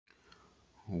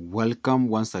Welcome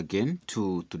once again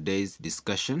to today's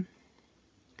discussion.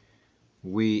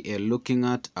 We are looking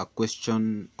at a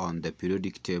question on the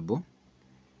periodic table,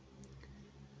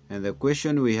 and the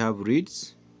question we have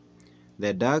reads,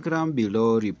 the diagram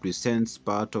below represents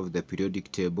part of the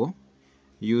periodic table.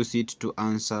 Use it to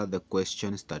answer the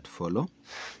questions that follow.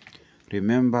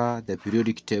 Remember, the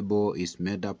periodic table is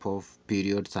made up of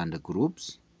periods and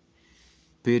groups.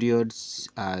 Periods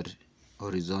are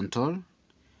horizontal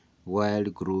while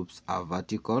groups are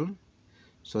vertical.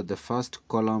 So the first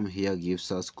column here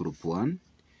gives us group 1,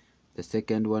 the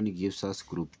second one gives us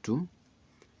group 2,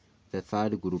 the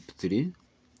third group 3,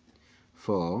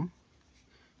 4,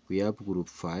 we have group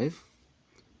 5,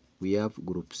 we have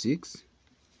group 6,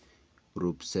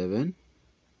 group 7,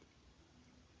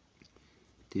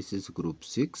 this is group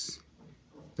 6,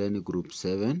 then group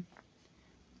 7,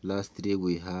 lastly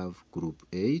we have group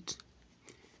 8,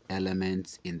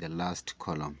 elements in the last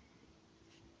column.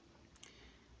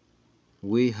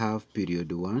 We have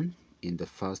period 1 in the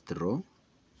first row,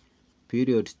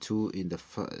 period 2 in the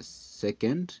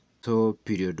second. So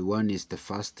period 1 is the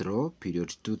first row,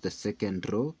 period 2 the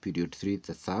second row, period 3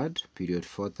 the third, period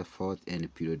 4 the fourth,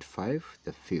 and period 5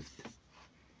 the fifth.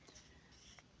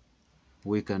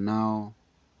 We can now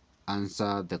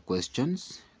answer the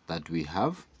questions that we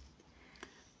have.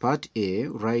 Part A,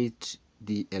 write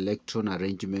the electron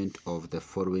arrangement of the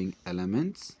following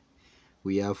elements.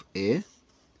 We have A,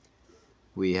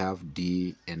 we have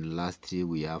D, and lastly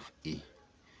we have E.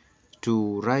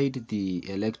 To write the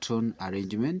electron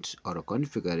arrangement or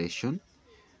configuration,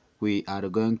 we are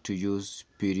going to use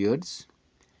periods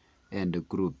and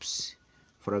groups.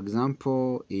 For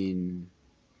example, in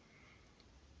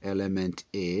element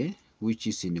A, which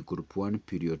is in group 1,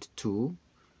 period 2,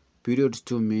 period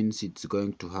 2 means it's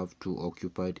going to have 2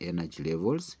 occupied energy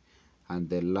levels, and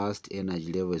the last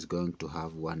energy level is going to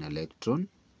have 1 electron,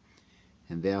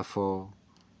 and therefore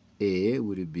A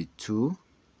will be 2,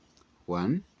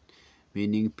 1,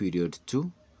 meaning period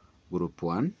 2, group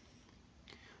 1.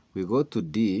 We go to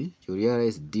D, you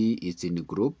realize D is in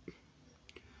group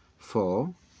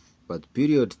 4, but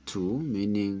period 2,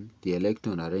 meaning the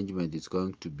electron arrangement is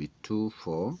going to be 2,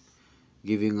 4,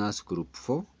 giving us group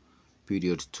 4,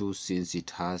 period 2, since it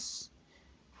has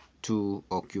 2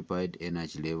 occupied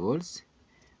energy levels.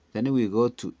 Then we go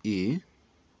to E.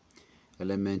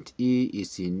 Element E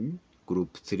is in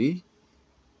group 3,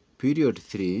 period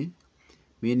 3,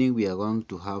 meaning we are going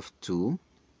to have 2,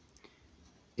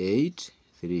 8,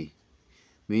 3,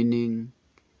 meaning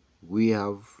we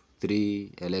have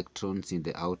 3 electrons in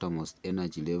the outermost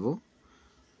energy level,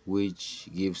 which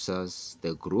gives us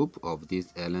the group of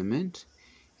this element.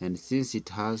 And since it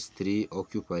has 3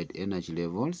 occupied energy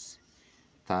levels,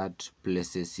 that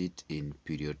places it in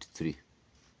period 3.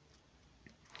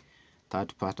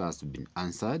 That part has been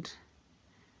answered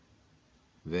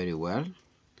very well.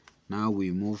 Now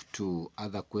we move to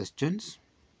other questions.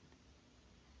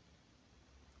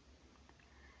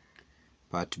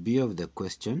 Part B of the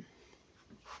question,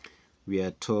 we are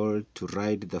told to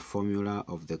write the formula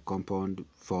of the compound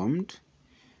formed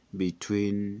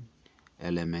between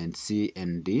element C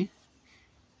and D.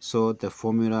 So the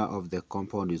formula of the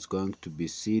compound is going to be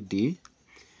CD,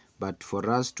 but for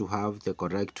us to have the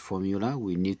correct formula,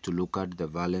 we need to look at the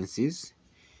valences.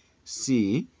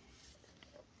 C,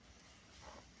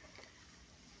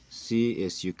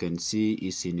 as you can see,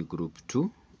 is in group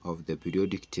 2 of the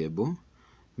periodic table,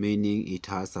 meaning it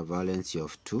has a valency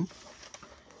of 2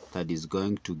 that is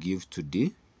going to give to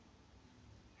D.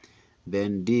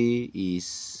 Then D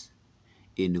is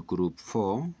in group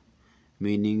 4,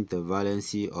 meaning the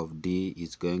valency of D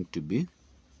is going to be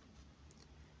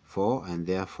 4, and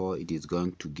therefore it is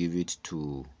going to give it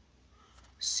to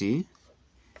C.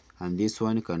 And this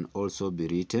one can also be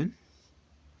written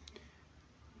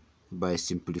by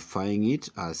simplifying it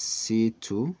as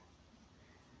C2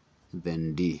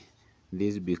 then D.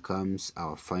 This becomes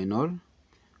our final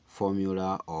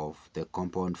formula of the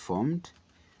compound formed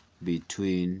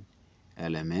between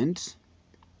elements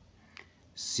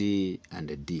C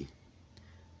and D.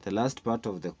 The last part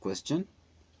of the question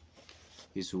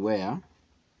is where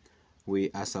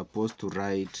we are supposed to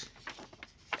write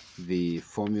the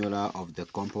formula of the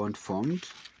compound formed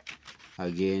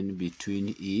again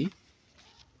between E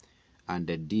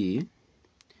and D.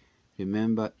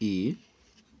 Remember, E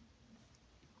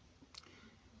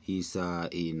is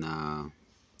in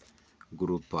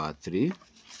group 3.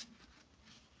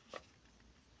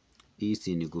 E is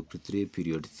in group 3,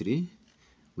 period 3,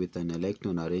 with an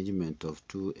electron arrangement of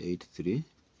 2, 8, 3,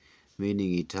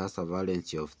 meaning it has a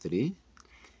valency of 3.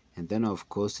 And then of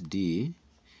course D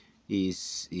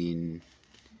is in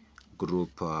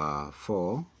group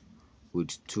 4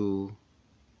 with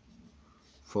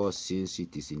 4 since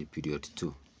it is in period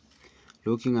 2.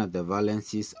 Looking at the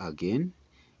valencies again,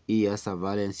 E has a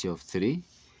valency of 3,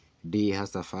 D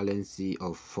has a valency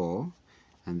of 4,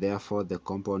 and therefore the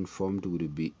compound formed will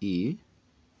be E,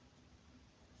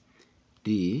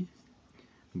 D,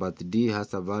 but D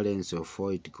has a valency of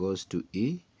 4, it goes to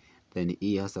E, then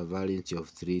E has a valency of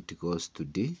 3, it goes to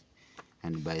D,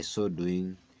 and by so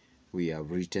doing, we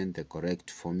have written the correct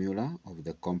formula of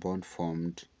the compound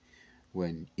formed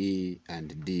when E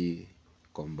and D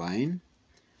combine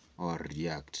or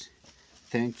react.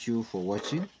 Thank you for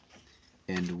watching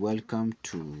and welcome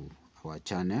to our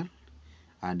channel.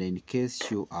 And in case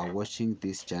you are watching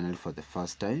this channel for the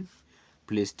first time,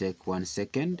 please take 1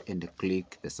 second and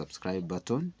click the subscribe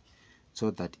button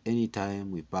so that anytime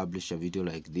we publish a video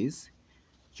like this,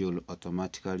 you'll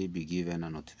automatically be given a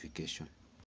notification.